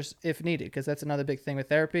counselors if needed, because that's another big thing with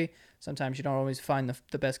therapy. Sometimes you don't always find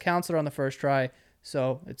the best counselor on the first try,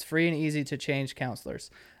 so it's free and easy to change counselors.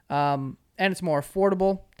 And it's more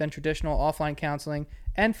affordable than traditional offline counseling,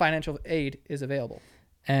 and financial aid is available.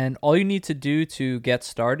 And all you need to do to get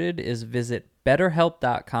started is visit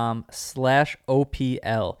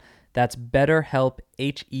betterhelp.com/OPL. That's BetterHelp,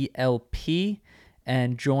 HELP,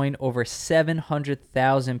 and join over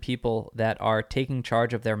 700,000 people that are taking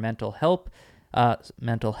charge of their mental health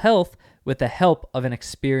with the help of an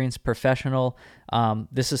experienced professional.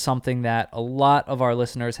 This is something that a lot of our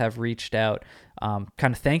listeners have reached out, kind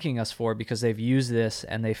of thanking us for, because they've used this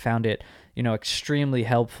and they found it, extremely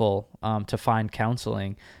helpful to find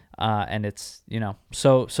counseling. And it's,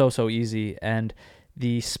 so easy. And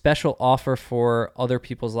the special offer for Other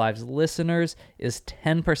People's Lives listeners is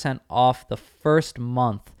 10% off the first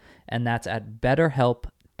month, and that's at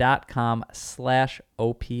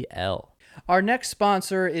betterhelp.com/OPL. Our next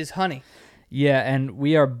sponsor is Honey. Yeah, and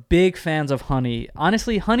we are big fans of Honey.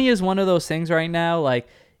 Honestly, Honey is one of those things right now, like,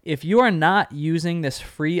 if you are not using this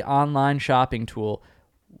free online shopping tool,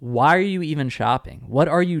 why are you even shopping? What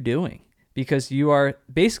are you doing? Because you are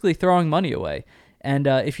basically throwing money away. And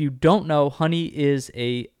if you don't know, Honey is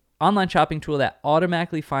a online shopping tool that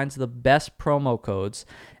automatically finds the best promo codes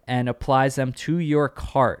and applies them to your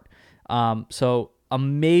cart. So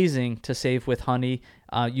amazing to save with Honey.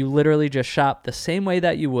 You literally just shop the same way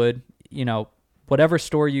that you would, whatever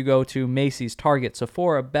store you go to, Macy's, Target,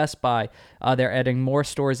 Sephora, Best Buy. They're adding more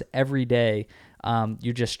stores every day.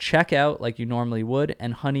 You just check out like you normally would,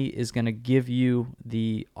 and Honey is going to give you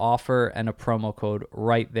the offer and a promo code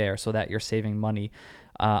right there so that you're saving money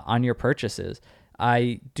on your purchases.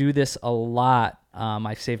 I do this a lot.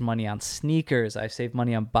 I've saved money on sneakers. I've saved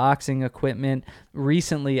money on boxing equipment.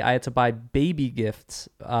 Recently, I had to buy baby gifts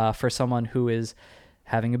for someone who is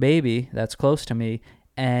having a baby that's close to me.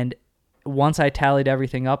 And once I tallied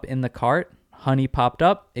everything up in the cart, Honey popped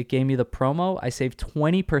up. It gave me the promo. I saved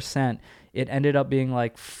 20%. It ended up being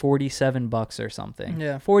like $47 or something.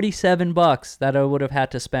 Yeah. $47 that I would have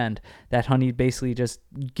had to spend, that Honey basically just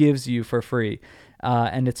gives you for free.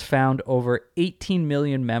 And it's found over 18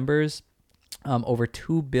 million members, over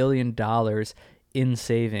 $2 billion in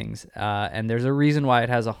savings. And there's a reason why it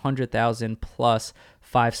has 100,000 plus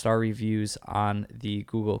 5-star reviews on the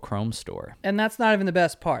Google Chrome store. And that's not even the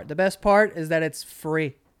best part. The best part is that it's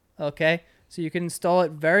free. Okay? So you can install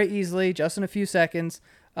it very easily, just in a few seconds.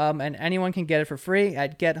 And anyone can get it for free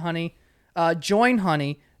at GetHoney.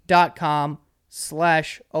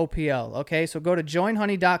 joinhoney.com/OPL. Okay? So go to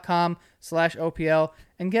joinhoney.com/OPL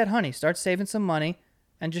and get Honey. Start saving some money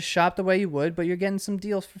and just shop the way you would, but you're getting some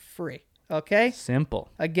deals for free. Okay? Simple.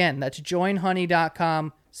 Again, that's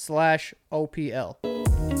joinhoney.com/OPL.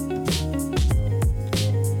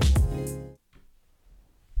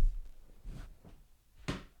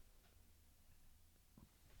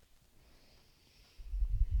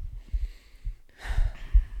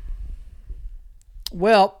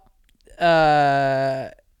 Well,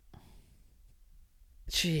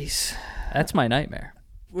 jeez. That's my nightmare.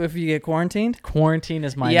 If you get quarantined? Quarantine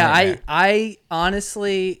is my nightmare. I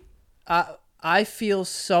honestly, I feel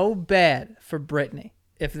so bad for Brittany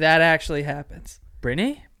if that actually happens.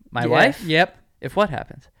 Brittany? My wife? Yep. If what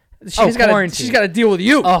happens? She's got to deal with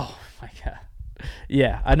you. Oh, my God.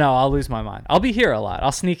 Yeah, I know. I'll lose my mind. I'll be here a lot.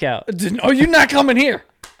 I'll sneak out. No, you're not coming here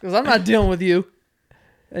because I'm not dealing with you.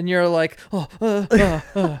 And you're like,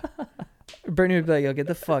 Brittany would be like, yo, get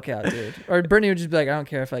the fuck out, dude. Or Brittany would just be like, I don't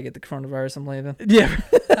care if I get the coronavirus, I'm leaving. Yeah.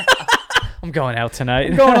 I'm going out tonight.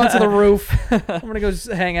 I'm going onto the roof. I'm going to go just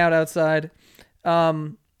hang out outside.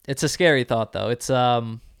 It's a scary thought, though. It's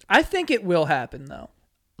I think it will happen, though.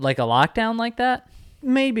 like a lockdown like that?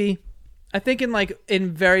 Maybe. I think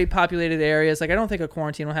in very populated areas, like I don't think a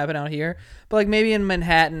quarantine will happen out here, but like maybe in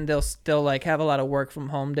Manhattan they'll still like have a lot of work from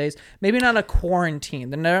home days. Maybe not a quarantine.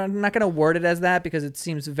 They're not going to word it as that because it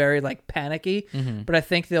seems very like panicky. Mm-hmm. But I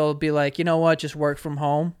think they'll be like, you know what, just work from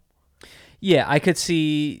home. Yeah, I could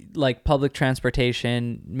see like public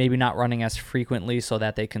transportation maybe not running as frequently so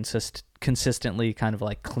that they consistently kind of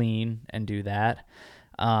like clean and do that.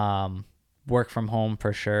 Work from home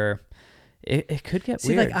for sure. It could get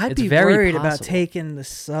weird. Like I'd it's be very worried possible. about taking the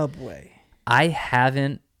subway. I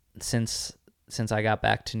haven't since I got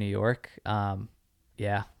back to New York.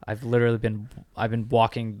 Yeah, I've been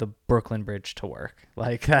walking the Brooklyn Bridge to work.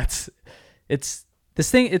 Like it's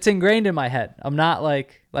ingrained in my head. I'm not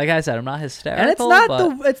like I said, I'm not hysterical.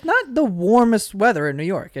 And it's not the warmest weather in New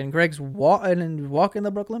York. And Greg's walking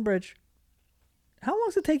the Brooklyn Bridge. How long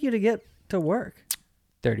does it take you to get to work?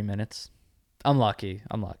 30 minutes. I'm lucky.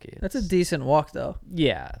 That's a decent walk, though.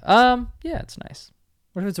 Yeah. Yeah, it's nice.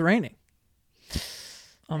 What if it's raining?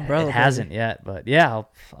 Umbrella. It hasn't yet, but yeah,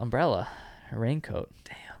 umbrella, raincoat.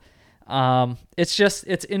 Damn.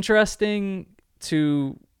 It's interesting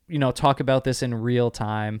to, talk about this in real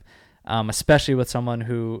time, especially with someone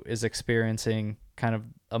who is experiencing kind of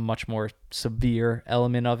a much more severe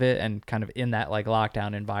element of it and kind of in that like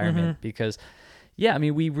lockdown environment because, yeah, I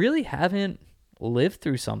mean, we really haven't lived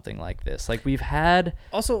through something like this. Like we've had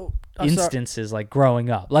instances like growing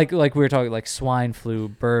up, like we were talking like swine flu,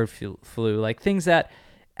 bird flu, like things that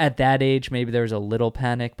at that age maybe there was a little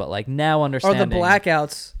panic, but like now understanding. Or the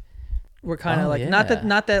blackouts were kind of like yeah.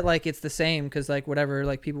 not that like it's the same because like whatever,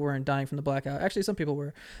 like people weren't dying from the blackout. Actually, some people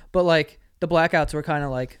were, but like the blackouts were kind of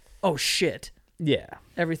like, oh shit, yeah,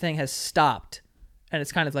 everything has stopped, and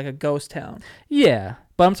it's kind of like a ghost town. Yeah,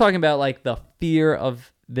 but I'm talking about like the fear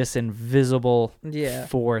of this invisible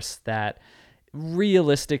force that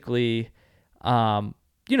realistically,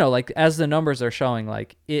 like as the numbers are showing,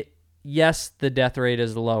 like yes, the death rate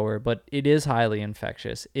is lower, but it is highly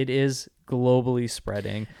infectious. It is globally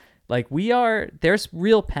spreading. Like there's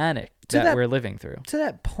real panic that we're living through. To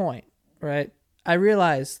that point, right? I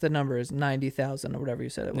realize the number is 90,000 or whatever you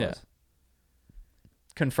said it was. Yeah.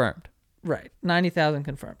 Confirmed. Right. 90,000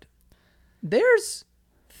 confirmed. There's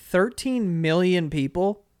 13 million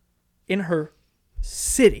people in her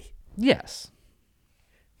city. Yes.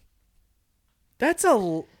 That's a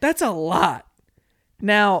lot.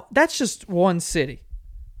 Now, that's just one city.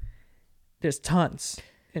 There's tons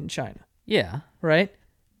in China. Yeah. Right?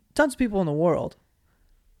 Tons of people in the world.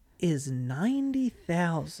 Is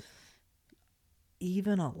 90,000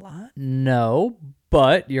 even a lot? No,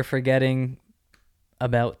 but you're forgetting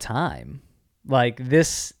about time. Like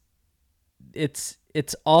this, it's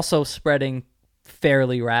also spreading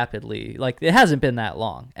fairly rapidly. Like it hasn't been that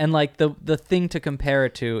long. And like the thing to compare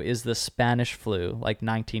it to is the Spanish flu, like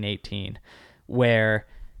 1918, where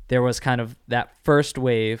there was kind of that first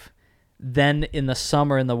wave. Then in the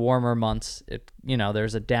summer, in the warmer months,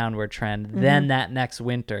 there's a downward trend. Mm-hmm. Then that next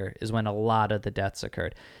winter is when a lot of the deaths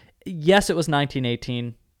occurred. Yes, it was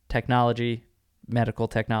 1918. Medical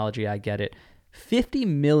technology, I get it. 50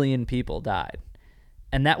 million people died.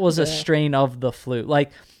 And that was a strain of the flu.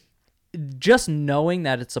 Like, just knowing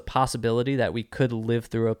that it's a possibility that we could live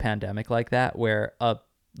through a pandemic like that, where a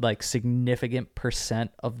like significant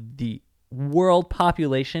percent of the world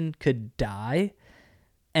population could die,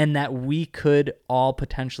 and that we could all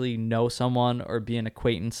potentially know someone or be an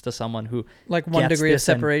acquaintance to someone who like 1 degree of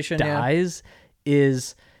separation dies,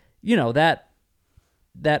 is, you know, that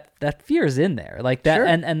fear is in there, like that. Sure.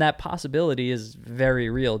 And that possibility is very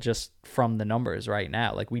real just from the numbers right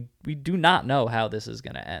now. Like we do not know how this is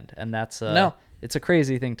going to end. And that's No. It's a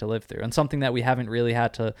crazy thing to live through, and something that we haven't really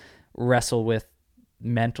had to wrestle with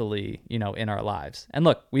mentally, you know, in our lives. And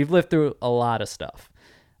look, we've lived through a lot of stuff.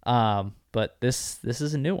 But this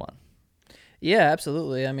is a new one. Yeah,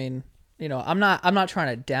 absolutely. I mean, you know, I'm not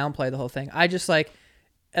trying to downplay the whole thing. I just like,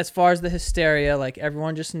 as far as the hysteria, like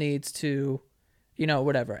everyone just needs to, you know,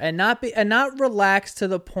 whatever, and not relax to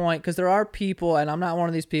the point, because there are people, and I'm not one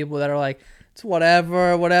of these people that are like, it's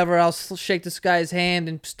whatever. I'll shake this guy's hand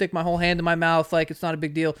and stick my whole hand in my mouth like it's not a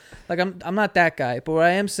big deal. Like I'm not that guy. But what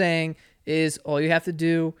I am saying is, all you have to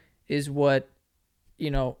do is what,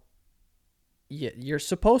 you know, you're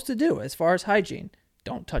supposed to do as far as hygiene.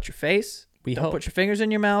 Don't touch your face. Don't put your fingers in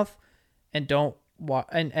your mouth, and don't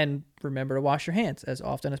and remember to wash your hands as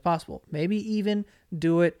often as possible. Maybe even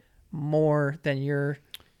do it more than you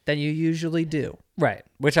usually do. Right,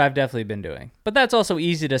 which I've definitely been doing. But that's also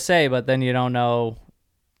easy to say, but then you don't know,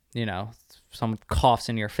 you know, someone coughs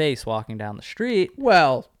in your face walking down the street.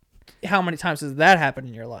 Well, how many times has that happened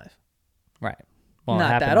in your life? Right. Well, Not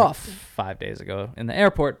it happened that often. 5 days ago in the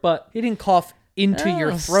airport, but He didn't cough into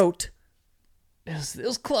your throat. it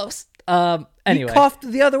was close. Anyway, He coughed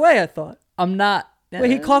the other way, I thought. I'm not. Wait,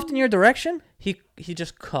 he coughed in your direction? He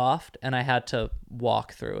just coughed, and I had to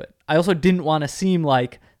walk through it. I also didn't want to seem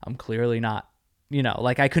like I'm clearly not, you know,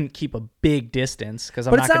 like I couldn't keep a big distance, because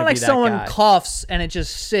I'm But not it's going not to like be that someone guy. coughs and it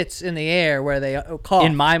just sits in the air where they cough.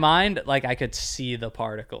 In my mind, like I could see the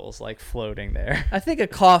particles like floating there. I think a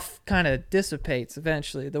cough kind of dissipates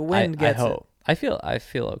eventually. The wind gets I hope. I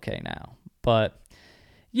feel okay now. But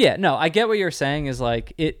yeah, no, I get what you're saying, is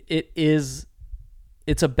like it's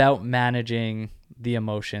about managing the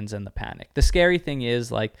emotions and the panic. The scary thing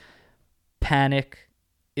is, like, panic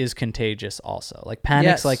is contagious also. Like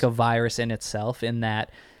panic's like a virus in itself, in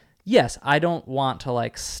that, yes, I don't want to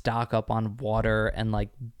like stock up on water and like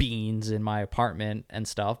beans in my apartment and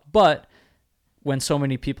stuff, but when so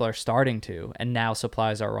many people are starting to, and now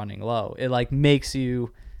supplies are running low, it like makes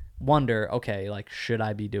you wonder, okay, like, should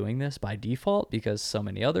I be doing this by default because so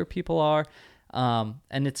many other people are?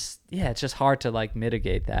 And it's just hard to like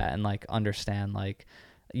mitigate that and like understand, like,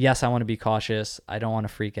 yes, I want to be cautious. I don't want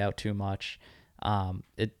to freak out too much.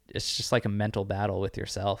 It's just like a mental battle with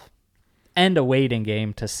yourself, and a waiting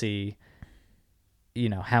game to see, you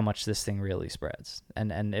know, how much this thing really spreads,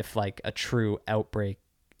 and if like a true outbreak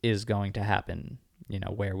is going to happen, you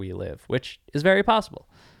know, where we live, which is very possible.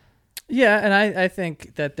 Yeah, and I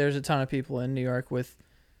think that there's a ton of people in New York with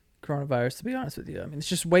coronavirus, to be honest with you. I mean, it's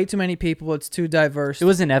just way too many people. It's too diverse. It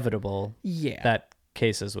was inevitable Yeah. that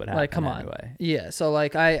cases would happen. Like, come on. Anyway. Yeah, so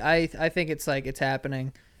like I think it's like it's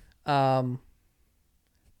happening. I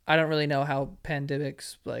don't really know how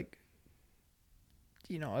pandemics, like,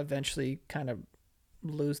 you know, eventually kind of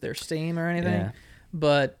lose their steam or anything. Yeah.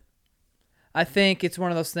 But I think it's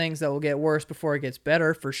one of those things that will get worse before it gets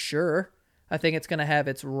better, for sure. I think it's going to have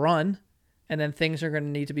its run, and then things are going to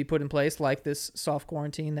need to be put in place, like this soft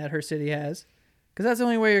quarantine that her city has, because that's the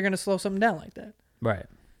only way you're going to slow something down like that. Right.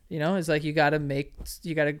 You know, it's like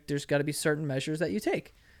there's got to be certain measures that you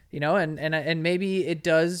take, you know, and maybe it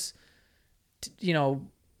does, you know,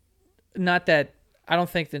 not that I don't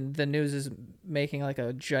think the news is making like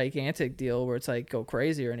a gigantic deal where it's like go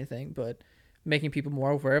crazy or anything, but making people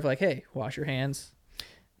more aware of like, hey, wash your hands.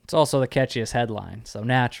 It's also the catchiest headline, so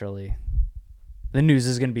naturally the news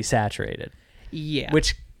is going to be saturated. Yeah.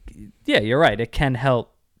 Which, yeah, you're right. It can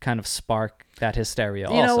help kind of spark that hysteria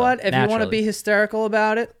also. You know what? If you want to naturally. be hysterical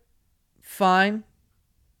about it, fine.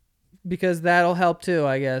 Because that'll help too,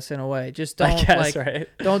 I guess, in a way. Just don't right?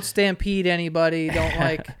 don't stampede anybody. Don't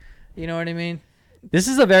like, you know what I mean? This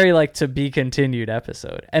is a very like to be continued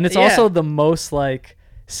episode. And it's Yeah. also the most like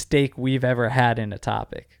stake we've ever had in a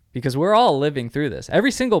topic, because we're all living through this.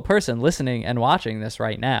 Every single person listening and watching this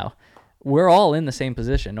right now, we're all in the same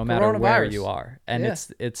position, no matter where you are. And Yeah.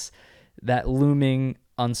 it's that looming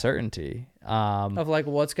uncertainty Of like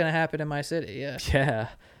what's gonna happen in my city. Yeah.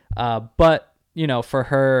 Yeah. But, you know, for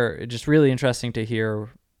her, it's just really interesting to hear,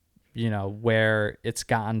 you know, where it's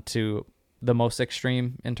gotten to the most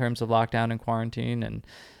extreme in terms of lockdown and quarantine, and,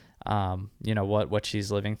 you know, what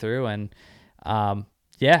she's living through. And,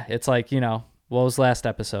 yeah, it's like, you know, what was last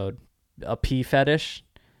episode? A pee fetish,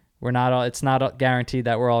 It's not guaranteed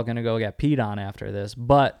that we're all going to go get peed on after this,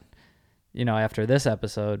 but after this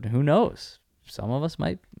episode, who knows? Some of us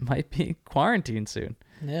might be quarantined soon.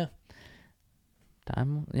 Yeah.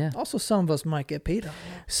 Yeah. Also, some of us might get peed on.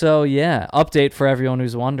 So yeah, update for everyone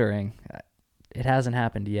who's wondering. It hasn't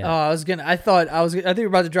happened yet. Oh, I think you were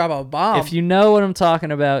about to drop a bomb. If you know what I'm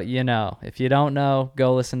talking about, you know. If you don't know,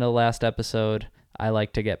 go listen to the last episode. I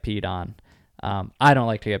like to get peed on. I don't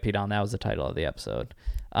like to get peed on. That was the title of the episode.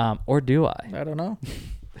 Or do I? I don't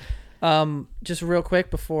know. Just real quick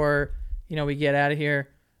before we get out of here.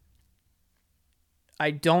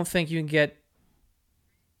 I don't think you can get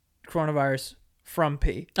coronavirus from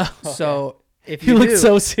pee. Oh, okay. So if you look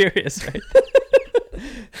so serious, right?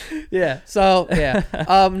 Yeah. So yeah.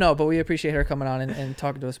 No, but we appreciate her coming on and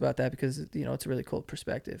talking to us about that because it's a really cool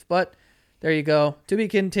perspective. But there you go. To be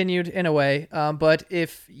continued in a way. But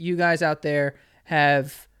if you guys out there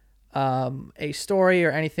have a story or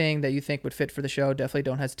anything that you think would fit for the show, definitely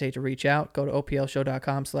don't hesitate to reach out. Go to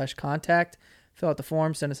oplshow.com/contact, fill out the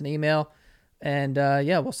form, send us an email, and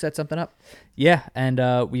we'll set something up. Yeah,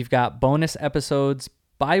 and we've got bonus episodes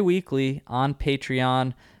bi-weekly on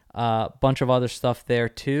Patreon. Bunch of other stuff there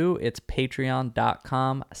too. It's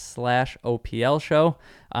patreon.com/OPL show.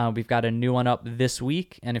 We've got a new one up this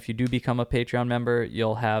week, and if you do become a Patreon member,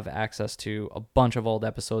 you'll have access to a bunch of old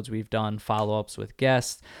episodes we've done, follow-ups with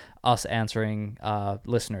guests, us answering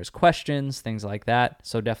listeners' questions, things like that.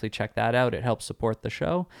 So definitely check that out. It helps support the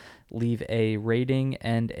show. Leave a rating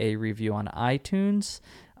and a review on iTunes.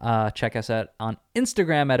 Check us out on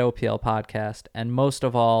Instagram at OPL Podcast, and most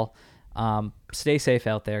of all, stay safe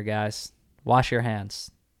out there, guys. Wash your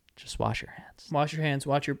hands. Just wash your hands. Wash your hands.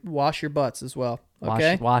 Wash your butts as well.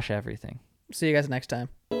 Okay. Wash everything. See you guys next time.